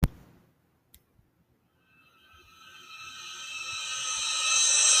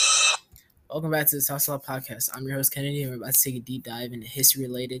Welcome back to the Toss Up Podcast. I'm your host, Kennedy, and we're about to take a deep dive into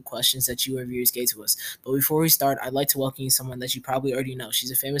history-related questions that you, our viewers, gave to us. But before we start, I'd like to welcome you someone that you probably already know.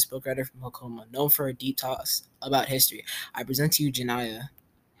 She's a famous book writer from Oklahoma, known for her deep talks about history. I present to you Janaya.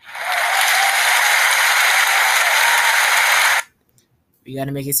 We got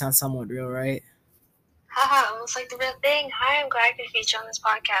to make it sound somewhat real, right? Haha, almost like the real thing. Hi, I'm glad I could feature on this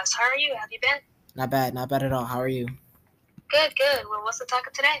podcast. How are you? Have you been? Not bad at all. How are you? Good. Well, what's the talk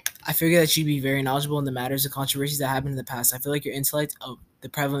of today? I figure that you'd be very knowledgeable in the matters of controversies that happened in the past. I feel like your intellect of the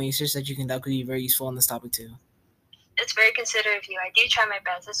prevalent research that you conduct would be very useful on this topic too. It's very considerate of you. I do try my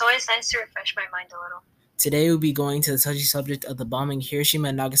best. It's always nice to refresh my mind a little. Today we'll be going to the touchy subject of the bombing of Hiroshima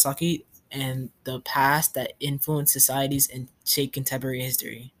and Nagasaki and the past that influenced societies and shaped contemporary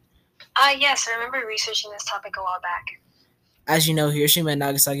history. Yes, I remember researching this topic a while back. As you know, Hiroshima and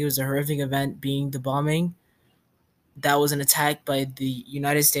Nagasaki was a horrific event, being the bombing that was an attack by the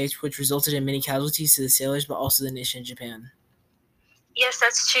United States, which resulted in many casualties to the sailors, but also the nation Japan. Yes,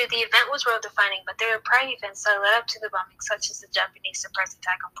 that's true. The event was world-defining, but there were prior events that led up to the bombing, such as the Japanese surprise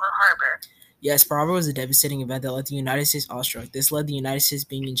attack on Pearl Harbor. Yes, Pearl Harbor was a devastating event that led the United States awestruck. This led the United States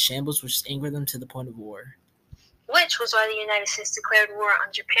being in shambles, which angered them to the point of war. Which was why the United States declared war on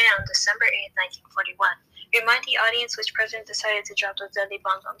Japan on December 8, 1941. Remind the audience which president decided to drop those deadly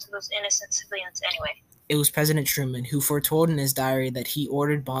bombs onto those innocent civilians anyway. It was President Truman, who foretold in his diary that he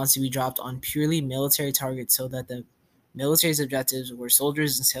ordered bombs to be dropped on purely military targets so that the military's objectives were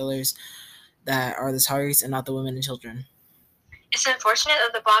soldiers and sailors that are the targets and not the women and children. It's unfortunate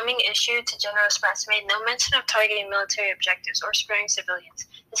that the bombing issued to General Spaatz made no mention of targeting military objectives or sparing civilians.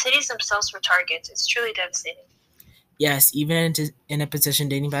 The cities themselves were targets. It's truly devastating. Yes, even in a petition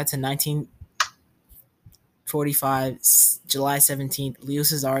dating back to 1945, July 17th, Leo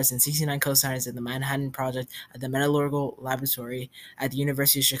Cesaris and 69 co-signers at the Manhattan Project at the Metallurgical Laboratory at the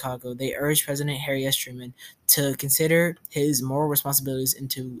University of Chicago, they urged President Harry S. Truman to consider his moral responsibilities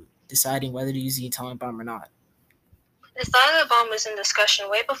into deciding whether to use the atomic bomb or not. The thought of the bomb was in discussion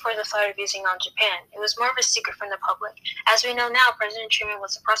way before the thought of using it on Japan. It was more of a secret from the public. As we know now, President Truman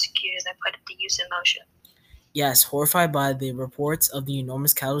was the prosecutor that put the use in motion. Yes, horrified by the reports of the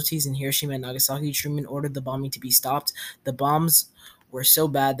enormous casualties in Hiroshima and Nagasaki, Truman ordered the bombing to be stopped. The bombs were so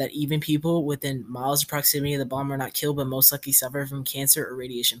bad that even people within miles of proximity of the bomb were not killed, but most likely suffered from cancer or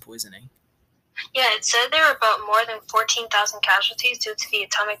radiation poisoning. Yeah, it said there were about more than 14,000 casualties due to the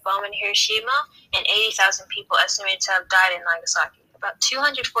atomic bomb in Hiroshima and 80,000 people estimated to have died in Nagasaki. About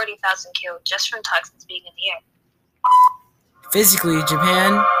 240,000 killed just from toxins being in the air.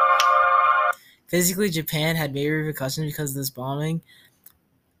 Physically, Japan had major repercussions because of this bombing.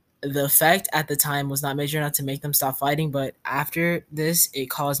 The effect at the time was not major enough to make them stop fighting, but after this, it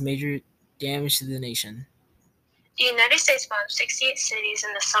caused major damage to the nation. The United States bombed 68 cities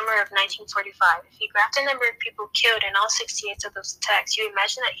in the summer of 1945. If you graphed the number of people killed in all 68 of those attacks, you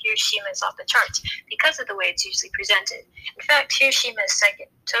imagine that Hiroshima is off the charts because of the way it's usually presented. In fact, Hiroshima is second.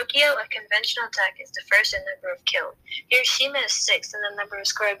 Tokyo, a conventional attack, is the first in number of killed. Hiroshima is sixth in the number of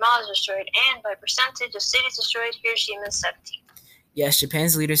square miles destroyed, and by percentage of cities destroyed, Hiroshima is 17th. Yes,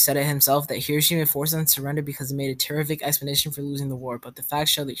 Japan's leader said it himself that Hiroshima forced them to surrender because it made a terrific explanation for losing the war, but the facts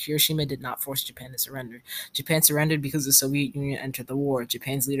show that Hiroshima did not force Japan to surrender. Japan surrendered because the Soviet Union entered the war.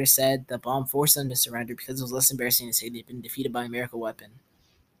 Japan's leader said the bomb forced them to surrender because it was less embarrassing to say they'd been defeated by an American weapon.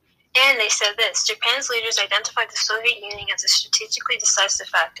 And they said this: Japan's leaders identified the Soviet Union as a strategically decisive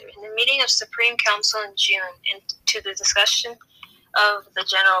factor. In the meeting of Supreme Council in June into the discussion of the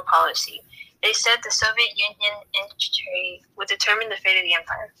general policy, they said the Soviet Union entry would determine the fate of the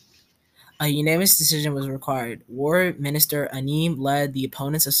empire. A unanimous decision was required. War Minister Anim led the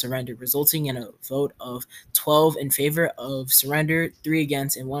opponents of surrender, resulting in a vote of 12 in favor of surrender, 3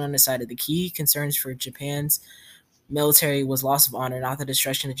 against, and 1 undecided. The key concerns for Japan's military was loss of honor, not the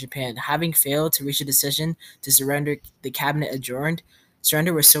destruction of Japan. Having failed to reach a decision to surrender, the cabinet adjourned.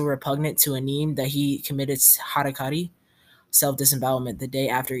 Surrender was so repugnant to Anim that he committed harakiri, self-disembowelment, the day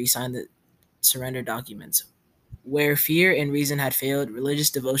after he signed the surrender documents. Where fear and reason had failed, religious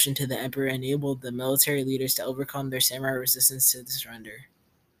devotion to the emperor enabled the military leaders to overcome their samurai resistance to the surrender.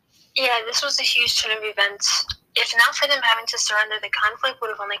 Yeah, this was a huge turn of events. If not for them having to surrender, the conflict would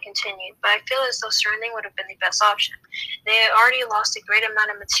have only continued, but I feel as though surrendering would have been the best option. They had already lost a great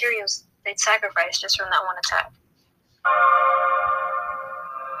amount of materials they'd sacrificed just from that one attack.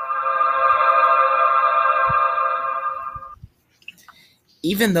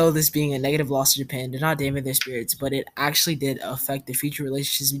 Even though this being a negative loss to Japan did not damage their spirits, but it actually did affect the future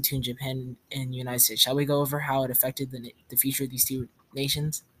relationships between Japan and the United States. Shall we go over how it affected the future of these two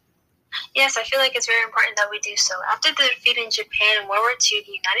nations? Yes, I feel like it's very important that we do so. After the defeat in Japan in World War II,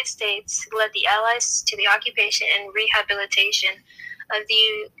 the United States led the Allies to the occupation and rehabilitation of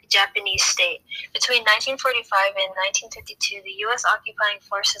the Japanese state. Between 1945 and 1952, the U.S. occupying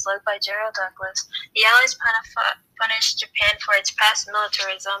forces led by General Douglas, the Allies punished Japan for its past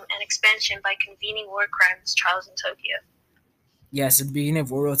militarism and expansion by convening war crimes trials in Tokyo. Yes, at the beginning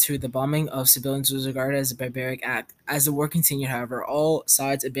of World War II, the bombing of civilians was regarded as a barbaric act. As the war continued, however, all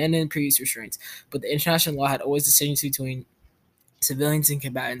sides abandoned previous restraints, but the international law had always distinguished between civilians and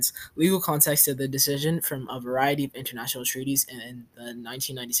combatants. Legal context of the decision from a variety of international treaties and the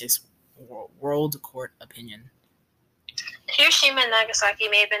 1996 World Court opinion. Hiroshima and Nagasaki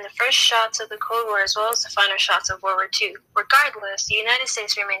may have been the first shots of the Cold War as well as the final shots of World War II. Regardless, the United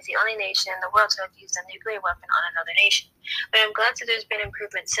States remains the only nation in the world to have used a nuclear weapon on another nation. But I'm glad that there's been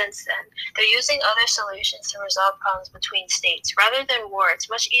improvement since then. They're using other solutions to resolve problems between states. Rather than war, it's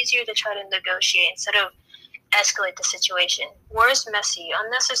much easier to try to negotiate instead of escalate the situation. War is messy.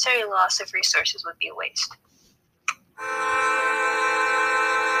 Unnecessary loss of resources would be a waste.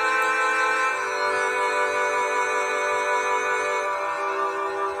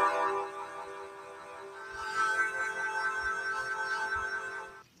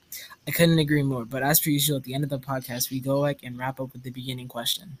 I couldn't agree more, but as per usual, at the end of the podcast, we go back and wrap up with the beginning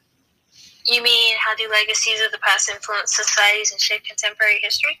question. You mean, how do legacies of the past influence societies and shape contemporary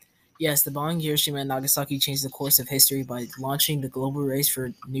history? Yes, the bombing of Hiroshima and Nagasaki changed the course of history by launching the global race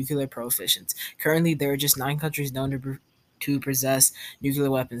for nuclear prohibitions. Currently, there are just 9 countries known to possess nuclear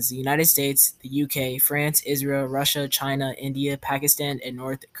weapons: the United States, the UK, France, Israel, Russia, China, India, Pakistan, and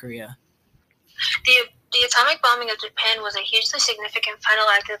North Korea. The atomic bombing of Japan was a hugely significant final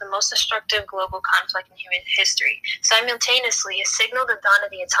act of the most destructive global conflict in human history. Simultaneously, it signaled the dawn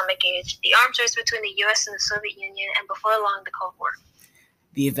of the atomic age, the arms race between the U.S. and the Soviet Union, and before long, the Cold War.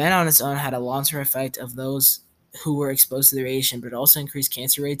 The event on its own had a long-term effect of those who were exposed to the radiation, but also increased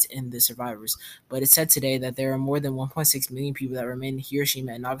cancer rates in the survivors. But it's said today that there are more than 1.6 million people that remain in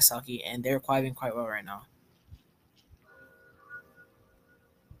Hiroshima and Nagasaki, and they're thriving quite well right now.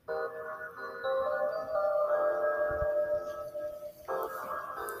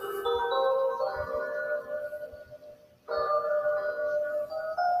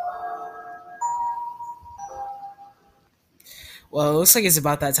 Well, it looks like it's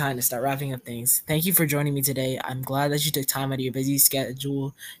about that time to start wrapping up things. Thank you for joining me today. I'm glad that you took time out of your busy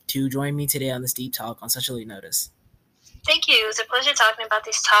schedule to join me today on this deep talk on such a late notice. Thank you. It was a pleasure talking about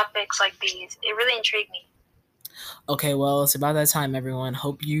these topics like these. It really intrigued me. Okay, well, it's about that time, everyone.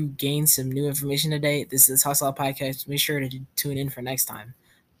 Hope you gained some new information today. This is the Toss Out Podcast. Make sure to tune in for next time.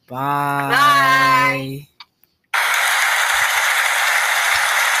 Bye. Bye.